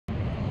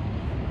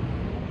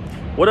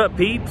What up,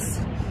 peeps?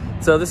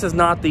 So this is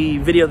not the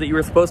video that you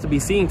were supposed to be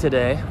seeing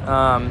today.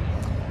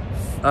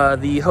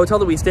 The hotel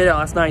that we stayed at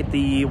last night,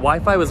 the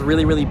Wi-Fi was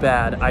really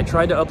bad. I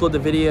tried to upload the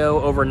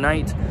video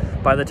overnight.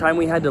 By the time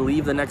we had to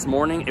leave the next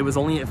morning, it was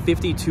only at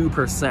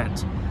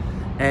 52%.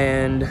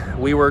 And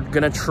we were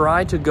gonna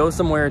try to go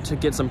somewhere to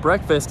get some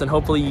breakfast and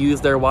hopefully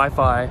use their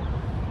Wi-Fi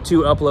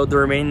to upload the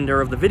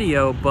remainder of the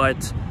video,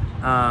 but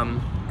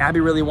Abby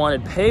really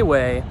wanted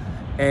Payway,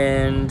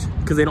 and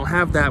because they don't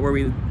have that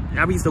where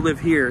Abby used to live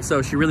here,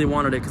 so she really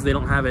wanted it because they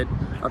don't have it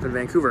up in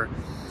Vancouver.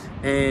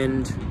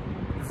 And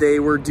they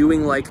were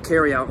doing like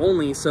carry out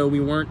only, so we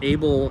weren't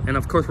able, and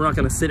of course we're not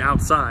gonna sit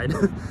outside.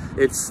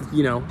 It's,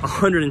 you know,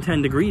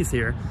 110 degrees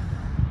here.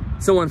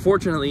 So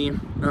unfortunately,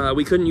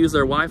 we couldn't use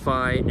their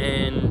Wi-Fi,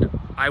 and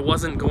I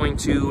wasn't going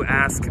to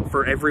ask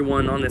for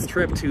everyone on this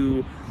trip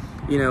to,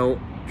 you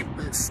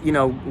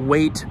know,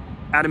 wait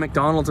at a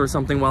McDonald's or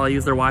something while I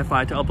use their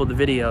Wi-Fi to upload the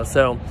video.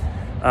 So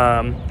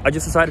I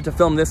just decided to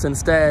film this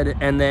instead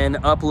and then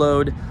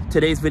upload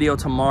today's video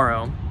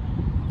tomorrow.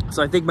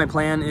 So I think my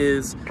plan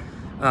is,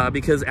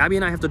 because Abby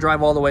and I have to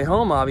drive all the way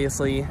home,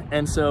 obviously,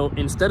 and so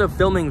instead of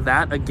filming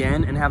that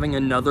again and having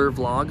another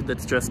vlog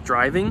that's just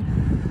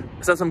driving,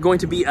 since I'm going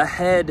to be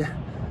ahead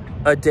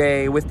a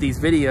day with these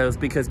videos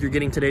because you're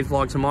getting today's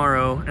vlog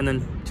tomorrow and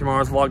then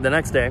tomorrow's vlog the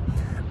next day,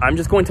 I'm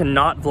just going to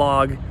not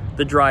vlog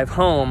the drive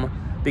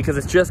home because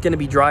it's just going to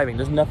be driving.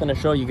 There's nothing to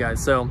show you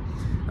guys. So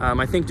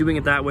I think doing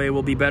it that way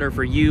will be better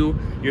for you.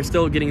 You're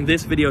still getting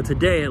this video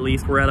today, at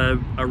least. We're at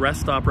a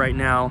rest stop right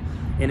now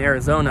in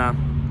Arizona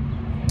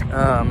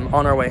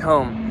on our way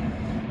home.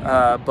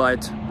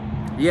 But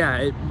yeah,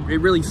 it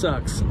really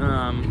sucks.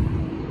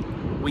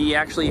 We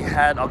actually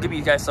had, I'll give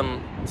you guys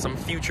some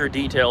future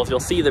details. You'll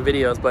see the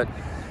videos, but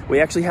we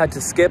actually had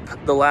to skip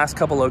the last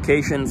couple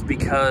locations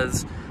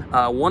because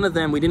one of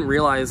them we didn't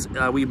realize,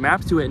 we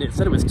mapped to it and it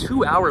said it was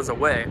 2 hours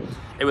away.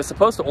 It was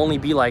supposed to only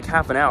be like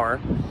half an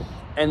hour.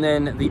 And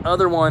then the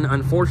other one,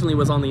 unfortunately,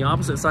 was on the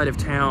opposite side of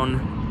town,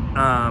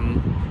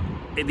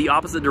 in the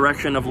opposite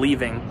direction of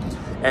leaving.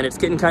 And it's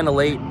getting kind of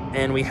late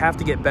and we have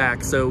to get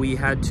back, so we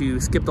had to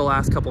skip the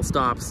last couple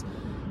stops.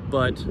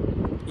 But,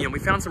 you know, we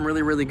found some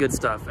really good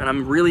stuff. And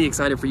I'm really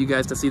excited for you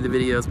guys to see the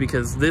videos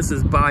because this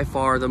is by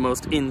far the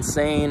most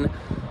insane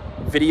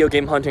video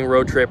game hunting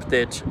road trip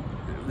that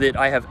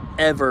I have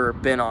ever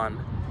been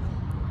on.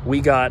 We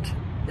got,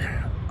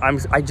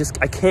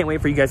 I can't wait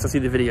for you guys to see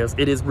the videos.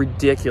 It is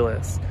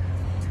ridiculous.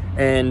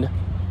 And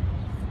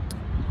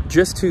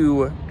just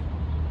to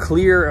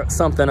clear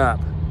something up,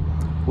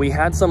 we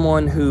had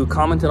someone who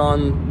commented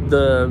on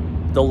the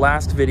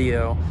last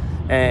video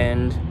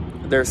and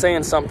they're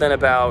saying something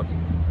about,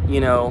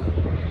 you know,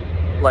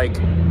 like,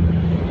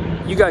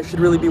 you guys should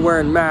really be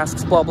wearing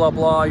masks, blah blah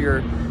blah,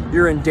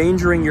 you're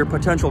endangering your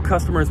potential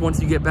customers once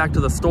you get back to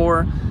the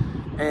store.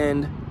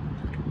 And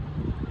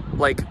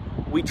like,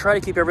 we try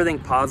to keep everything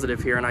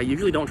positive here, and I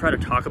usually don't try to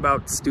talk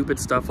about stupid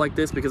stuff like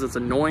this because it's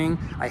annoying.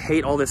 I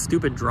hate all this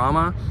stupid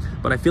drama,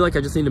 but I feel like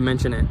I just need to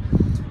mention it.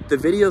 The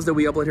videos that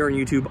we upload here on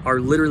YouTube are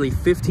literally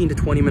 15 to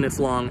 20 minutes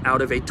long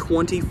out of a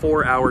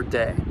 24-hour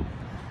day.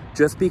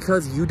 Just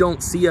because you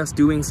don't see us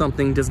doing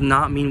something does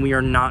not mean we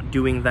are not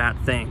doing that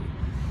thing.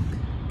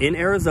 In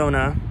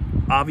Arizona,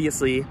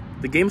 obviously,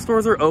 the game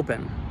stores are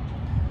open.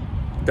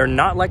 They're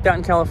not like that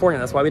in California.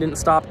 That's why we didn't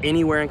stop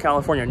anywhere in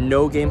California.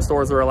 No game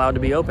stores are allowed to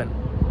be open.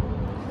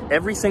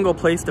 Every single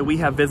place that we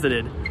have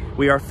visited,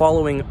 we are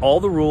following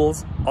all the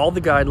rules, all the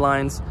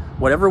guidelines.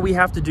 Whatever we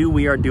have to do,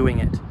 we are doing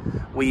it.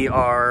 We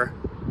are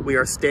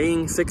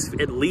staying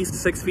at least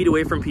 6 feet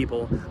away from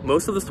people.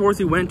 Most of the stores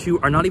we went to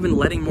are not even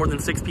letting more than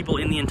 6 people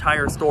in the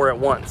entire store at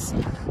once.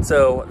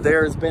 So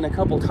there's been a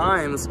couple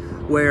times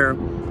where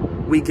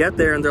we get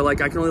there and they're like,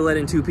 I can only let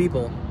in 2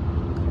 people.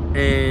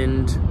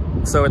 And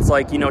so it's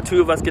like, you know, 2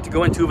 of us get to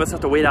go in, 2 of us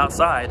have to wait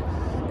outside.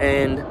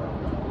 And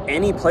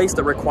any place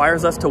that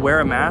requires us to wear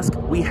a mask,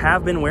 we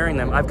have been wearing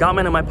them. I've got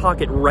mine in my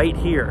pocket right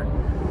here.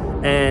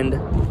 And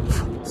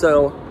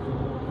so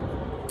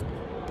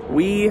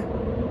we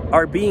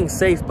are being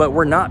safe, but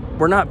we're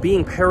not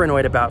being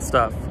paranoid about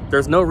stuff.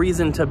 There's no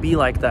reason to be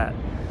like that.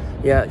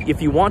 Yeah,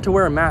 if you want to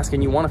wear a mask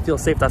and you want to feel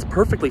safe, that's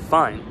perfectly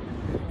fine.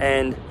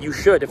 And you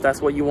should if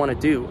that's what you want to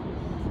do.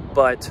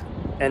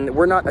 And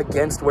we're not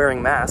against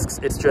wearing masks.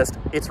 It's just,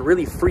 it's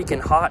really freaking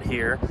hot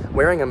here.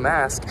 Wearing a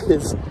mask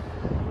is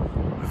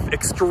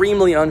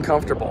extremely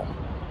uncomfortable.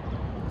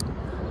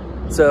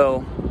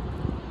 So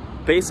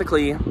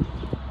basically,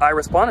 I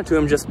responded to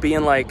him just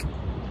being like,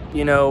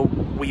 you know,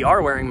 we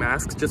are wearing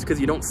masks. Just because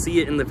you don't see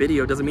it in the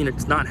video doesn't mean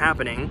it's not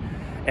happening.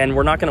 And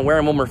we're not going to wear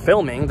them when we're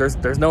filming.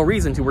 There's no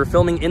reason to. We're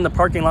filming in the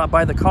parking lot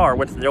by the car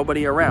with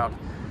nobody around.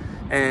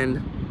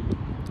 And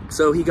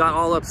so he got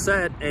all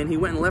upset and he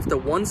went and left a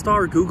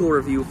 1-star Google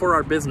review for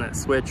our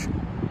business, which,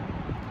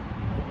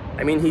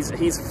 I mean,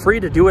 he's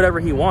free to do whatever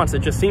he wants. It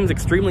just seems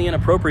extremely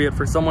inappropriate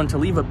for someone to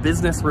leave a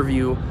business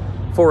review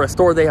for a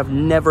store they have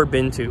never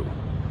been to,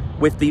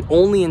 with the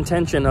only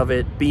intention of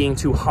it being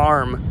to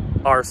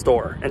harm our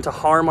store and to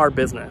harm our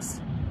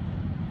business.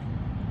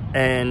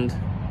 And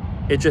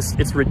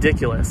it's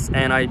ridiculous.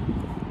 And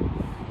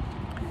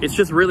it's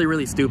just really,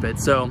 really stupid.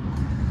 So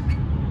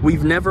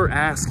we've never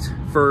asked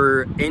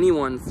for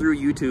anyone through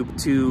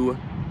YouTube to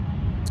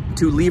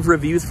leave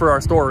reviews for our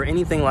store or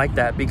anything like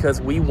that, because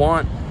we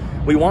want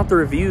the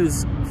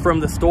reviews from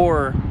the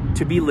store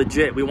to be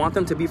legit. We want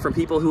them to be from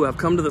people who have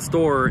come to the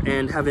store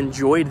and have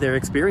enjoyed their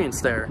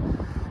experience there.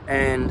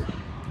 And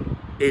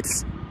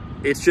it's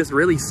just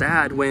really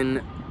sad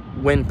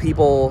when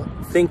people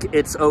think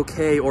it's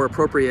okay or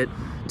appropriate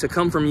to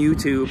come from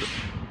YouTube,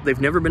 they've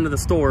never been to the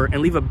store,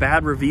 and leave a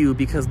bad review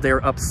because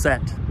they're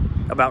upset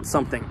about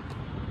something.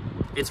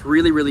 It's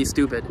really, really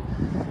stupid.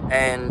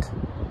 And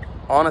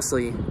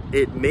honestly,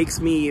 it makes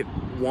me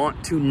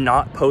want to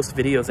not post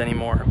videos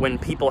anymore when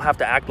people have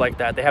to act like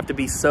that. They have to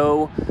be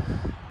so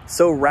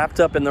wrapped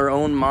up in their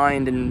own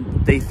mind,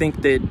 and they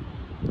think that,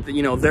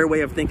 you know, their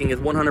way of thinking is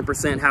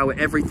 100% how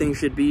everything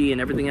should be, and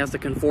everything has to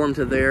conform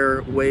to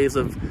their ways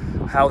of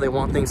how they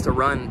want things to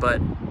run. But,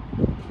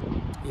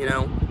 you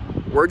know,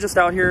 we're just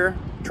out here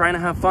trying to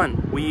have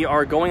fun. We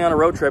are going on a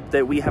road trip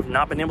that we have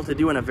not been able to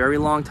do in a very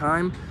long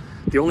time.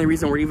 The only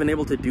reason we're even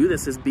able to do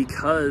this is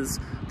because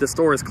the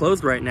store is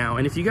closed right now.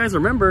 And if you guys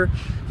remember,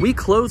 we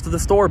closed the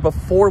store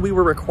before we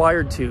were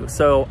required to.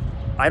 So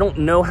I don't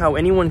know how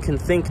anyone can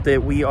think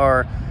that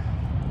we're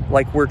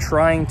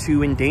trying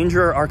to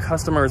endanger our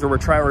customers,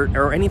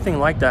 or anything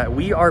like that.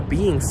 We are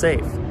being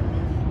safe.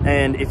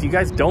 And if you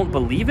guys don't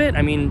believe it,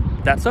 I mean,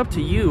 that's up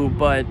to you,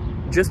 but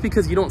just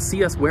because you don't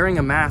see us wearing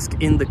a mask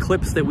in the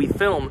clips that we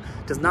film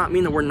does not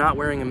mean that we're not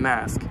wearing a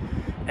mask.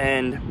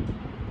 And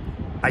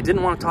I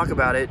didn't want to talk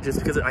about it just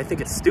because I think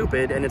it's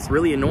stupid and it's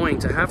really annoying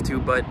to have to,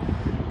 but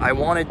I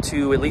wanted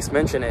to at least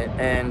mention it.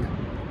 And,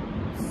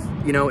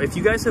 you know, if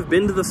you guys have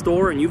been to the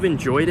store and you've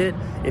enjoyed it,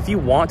 if you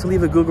want to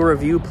leave a Google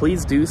review,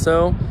 please do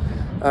so.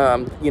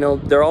 You know,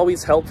 they're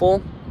always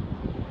helpful,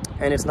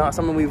 and it's not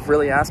something we've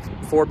really asked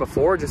for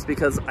before, just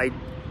because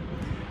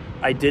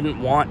I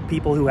didn't want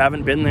people who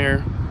haven't been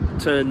there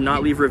to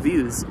not leave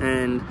reviews.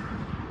 And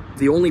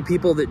the only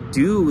people that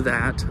do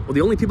that, well, the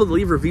only people that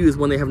leave reviews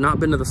when they have not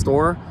been to the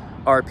store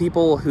are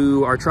people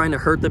who are trying to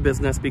hurt the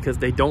business because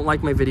they don't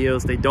like my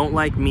videos, they don't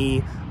like me,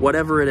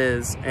 whatever it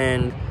is.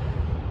 And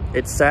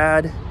it's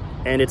sad,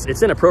 and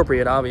it's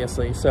inappropriate,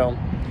 obviously. So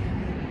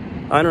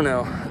I don't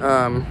know.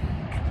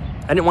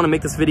 I didn't want to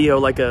make this video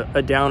like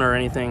a downer or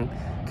anything,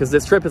 because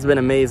this trip has been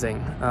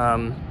amazing.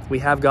 We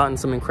have gotten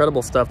some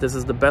incredible stuff. This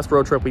is the best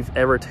road trip we've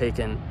ever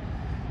taken,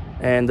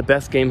 and the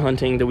best game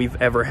hunting that we've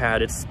ever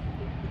had.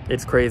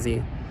 It's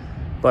crazy.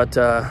 But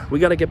we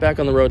got to get back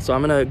on the road, so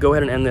I'm going to go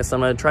ahead and end this. I'm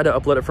going to try to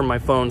upload it from my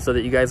phone so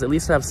that you guys at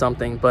least have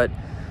something. But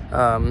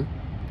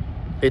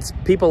it's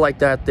people like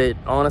that that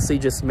honestly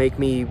just make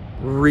me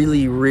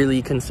really,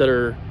 really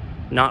consider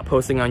not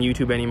posting on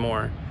YouTube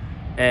anymore.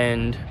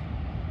 And,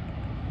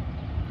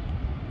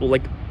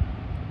 like,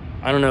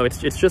 I don't know, it's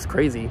just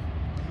crazy.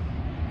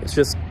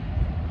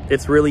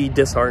 It's really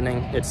disheartening.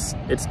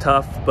 It's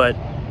tough, but,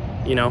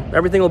 you know,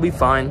 everything will be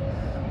fine.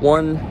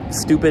 One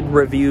stupid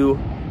review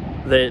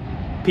that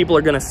people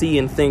are going to see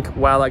and think,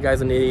 wow, that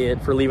guy's an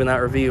idiot for leaving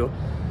that review.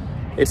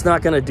 It's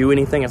not going to do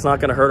anything. It's not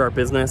going to hurt our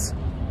business.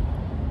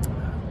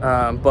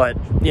 But,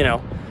 you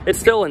know, it's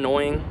still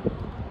annoying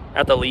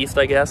at the least,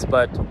 I guess.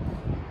 But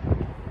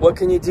what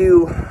can you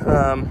do?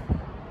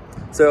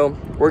 So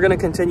we're going to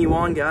continue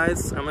on,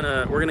 guys.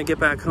 We're going to get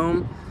back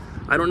home.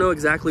 I don't know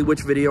exactly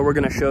which video we're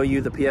going to show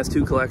you the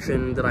PS2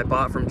 collection that I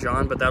bought from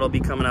John, but that'll be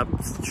coming up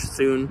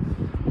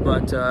soon.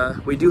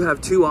 But we do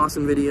have 2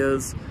 awesome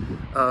videos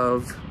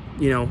of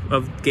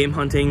game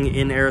hunting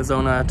in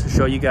Arizona to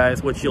show you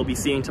guys, which you'll be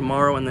seeing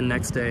tomorrow and the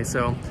next day.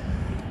 So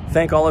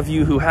thank all of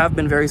you who have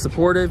been very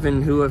supportive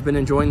and who have been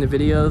enjoying the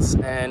videos.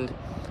 And,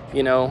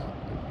 you know,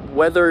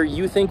 whether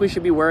you think we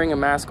should be wearing a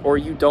mask or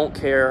you don't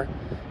care,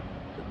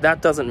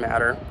 that doesn't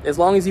matter. As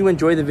long as you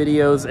enjoy the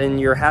videos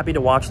and you're happy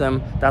to watch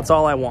them, that's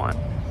all I want.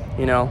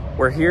 You know,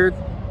 we're here,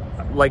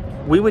 like,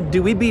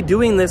 we'd be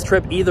doing this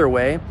trip either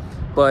way,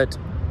 but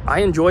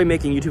I enjoy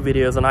making YouTube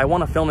videos, and I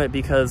want to film it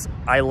because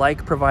I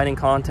like providing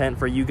content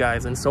for you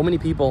guys. And so many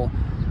people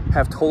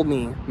have told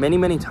me many,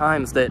 many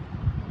times that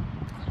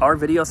our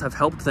videos have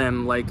helped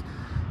them. Like,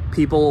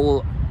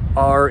 people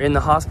are in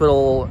the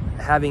hospital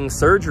having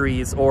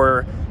surgeries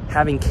or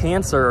having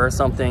cancer or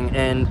something,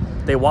 and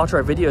they watch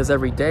our videos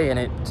every day, and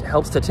it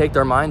helps to take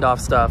their mind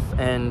off stuff.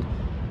 And,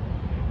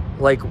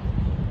 like,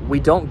 we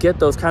don't get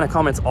those kind of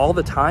comments all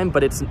the time,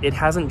 but it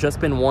hasn't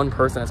just been one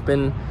person. It's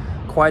been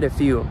quite a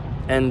few.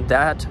 And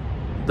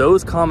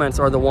those comments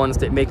are the ones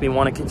that make me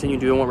want to continue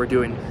doing what we're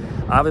doing.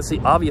 Obviously,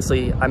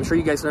 I'm sure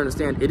you guys can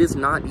understand, it is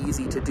not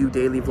easy to do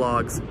daily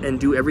vlogs and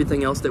do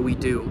everything else that we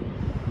do.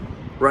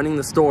 Running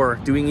the store,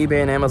 doing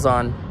eBay and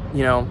Amazon,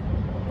 you know,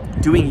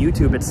 doing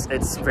YouTube,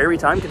 it's very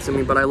time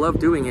consuming, but I love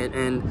doing it.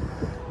 And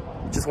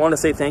just want to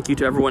say thank you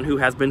to everyone who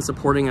has been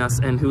supporting us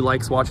and who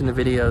likes watching the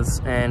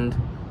videos and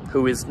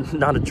who is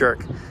not a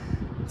jerk.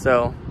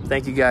 So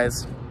thank you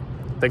guys.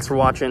 Thanks for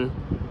watching.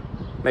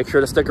 Make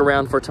sure to stick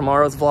around for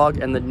tomorrow's vlog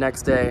and the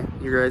next day.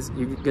 You're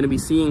going to be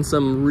seeing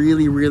some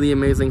really, really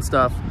amazing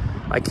stuff.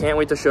 I can't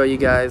wait to show you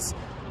guys.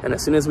 And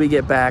as soon as we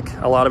get back,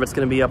 a lot of it's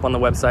gonna be up on the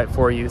website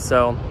for you.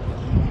 So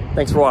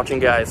thanks for watching,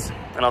 guys,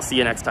 and I'll see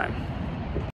you next time.